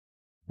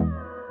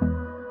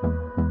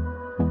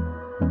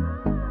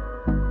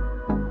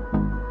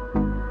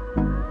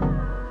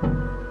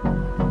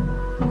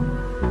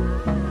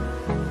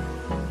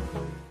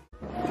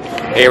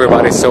Hey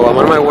everybody, so I'm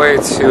on my way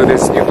to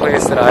this new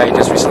place that I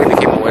just recently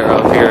became aware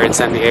of here in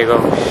San Diego.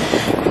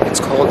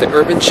 It's called the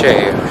Urban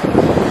Shave.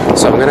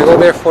 So I'm gonna go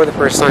there for the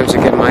first time to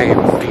get my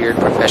beard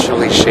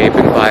professionally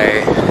shaven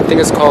by, I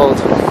think it's called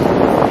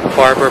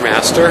Barber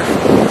Master.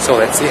 So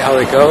let's see how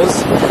it goes.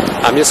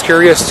 I'm just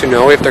curious to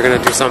know if they're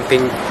gonna do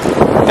something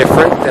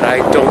different that I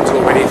don't do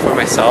already for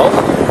myself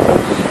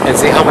and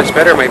see how much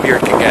better my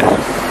beard can get.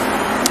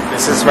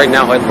 This is right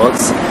now how it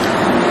looks,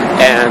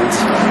 and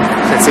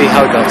let's see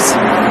how it goes.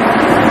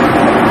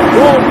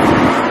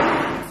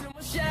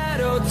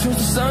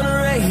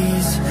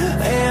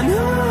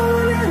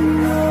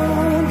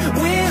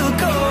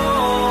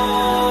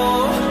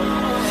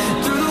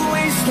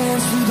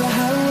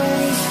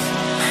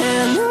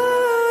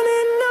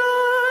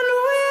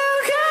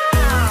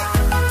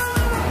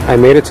 I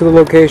made it to the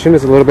location.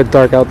 It's a little bit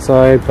dark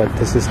outside, but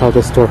this is how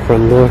the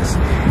storefront looks.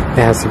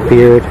 It has a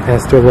beard, it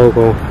has their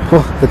logo.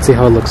 Oh, let's see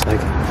how it looks like.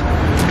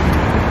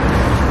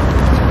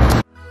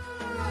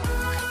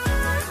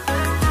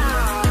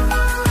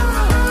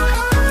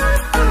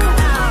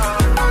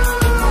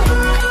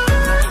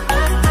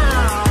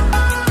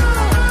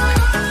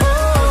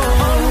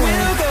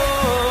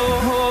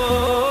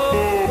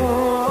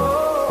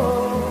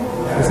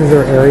 This is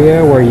our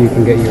area where you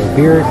can get your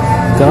beard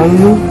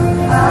done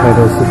by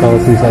those two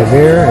fellas inside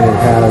there, and it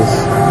has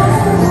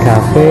a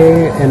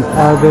cafe and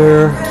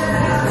other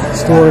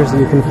stores that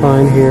you can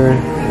find here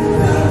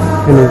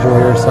and enjoy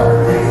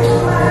yourself.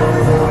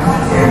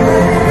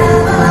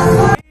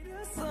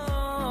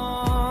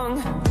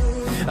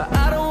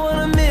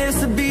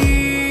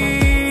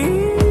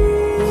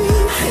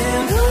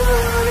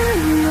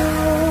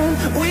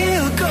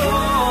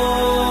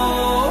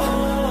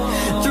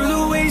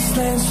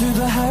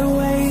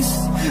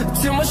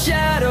 Till my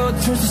shadow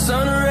turns to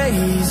sun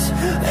rays,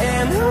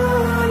 and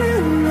on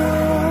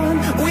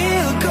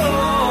we'll go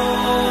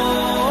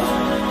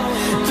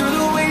through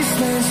the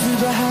wastelands, through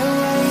the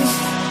highways,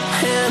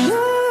 and on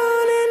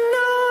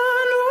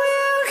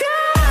we'll go.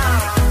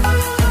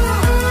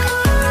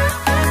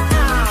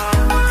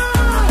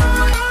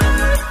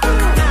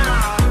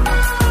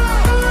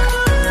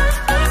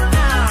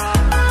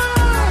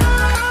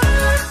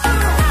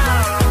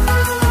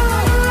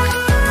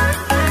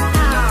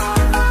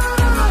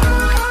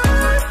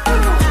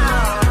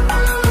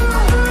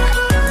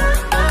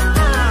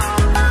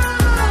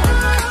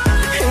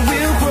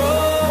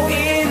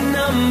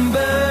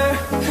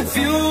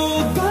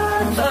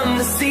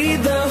 See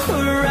the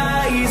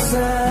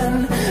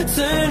horizon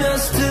turn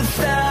us to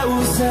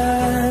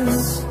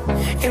thousands,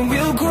 and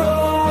we'll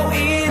grow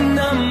in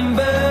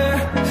number,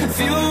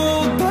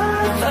 fueled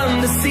by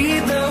them to see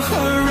the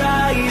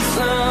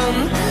horizon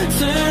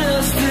turn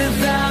us to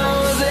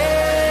thousands,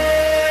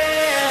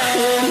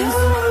 and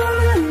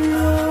on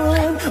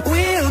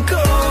we'll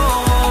go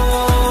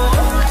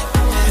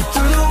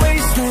through the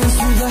wastelands,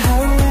 through the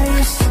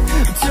highways,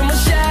 till my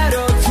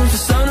shadow turns to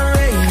sun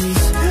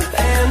rays,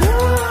 and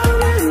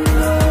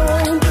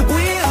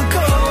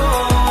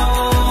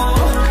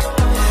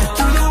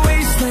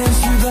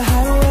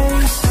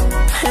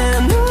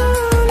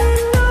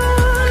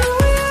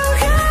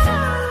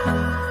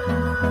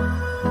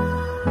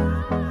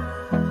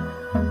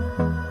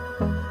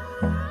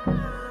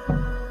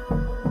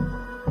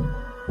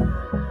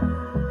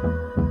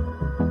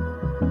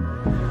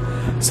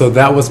So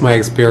that was my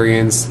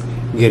experience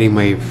getting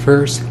my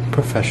first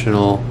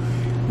professional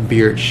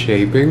beard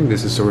shaping.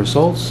 This is the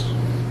results.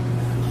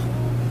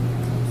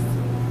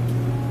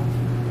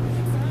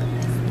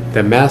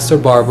 The master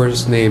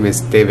barber's name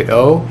is David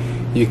O.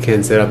 You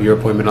can set up your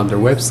appointment on their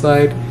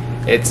website.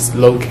 It's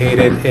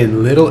located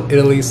in Little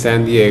Italy,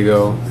 San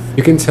Diego.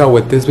 You can tell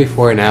with this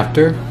before and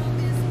after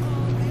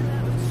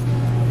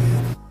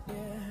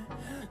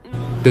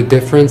the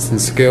difference in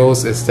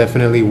skills is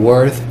definitely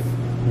worth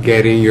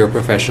getting your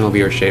professional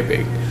beard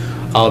shaping.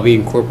 I'll be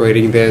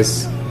incorporating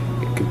this.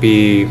 It could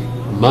be a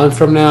month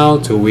from now,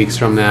 2 weeks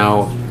from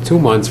now, 2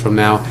 months from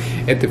now.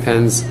 It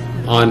depends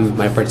on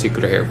my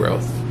particular hair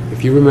growth.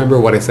 If you remember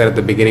what I said at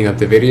the beginning of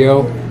the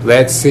video,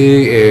 let's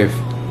see if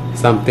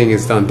something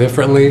is done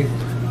differently.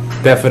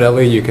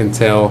 Definitely you can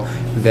tell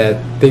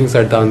that things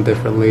are done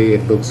differently.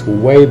 It looks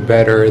way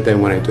better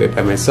than when I do it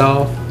by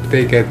myself.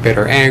 They get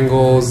better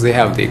angles, they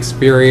have the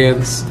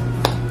experience.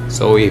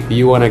 So if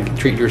you want to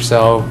treat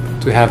yourself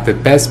to have the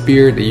best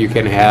beard that you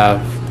can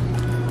have,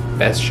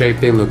 best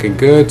shaping, looking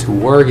good, to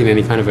work in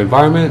any kind of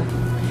environment,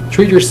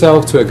 treat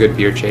yourself to a good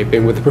beard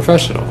shaping with a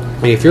professional.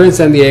 And if you're in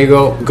San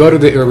Diego, go to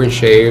the Urban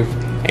Shave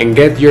and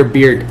get your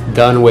beard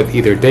done with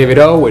either David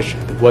O, which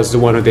was the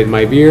one who did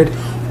my beard,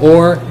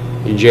 or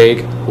Jake,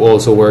 who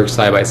also works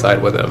side by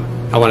side with him.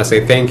 I want to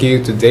say thank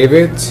you to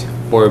David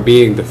for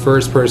being the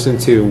first person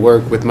to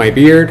work with my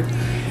beard,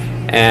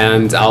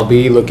 and I'll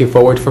be looking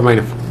forward for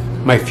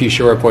my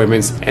future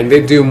appointments. And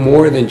they do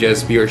more than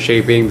just beard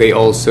shaping. They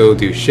also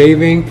do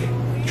shaving,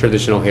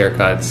 traditional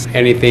haircuts,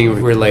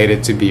 anything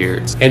related to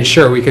beards. And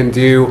sure, we can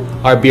do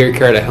our beard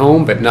care at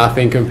home, but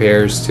nothing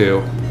compares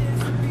to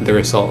the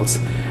results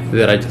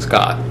that I just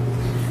got.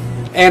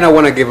 And I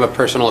want to give a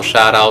personal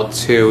shout out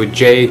to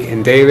Jake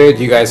and David.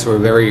 You guys were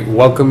very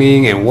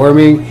welcoming and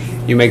warming.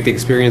 You make the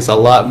experience a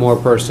lot more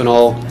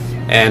personal,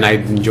 and I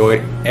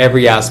enjoyed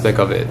every aspect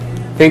of it.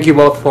 Thank you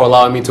both for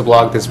allowing me to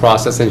vlog this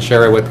process and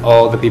share it with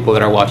all the people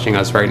that are watching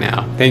us right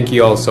now. Thank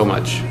you all so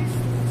much.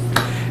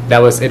 That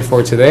was it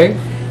for today.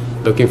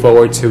 Looking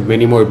forward to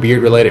many more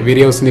beard related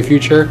videos in the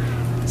future.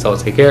 So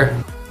take care,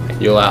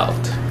 and you're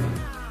out.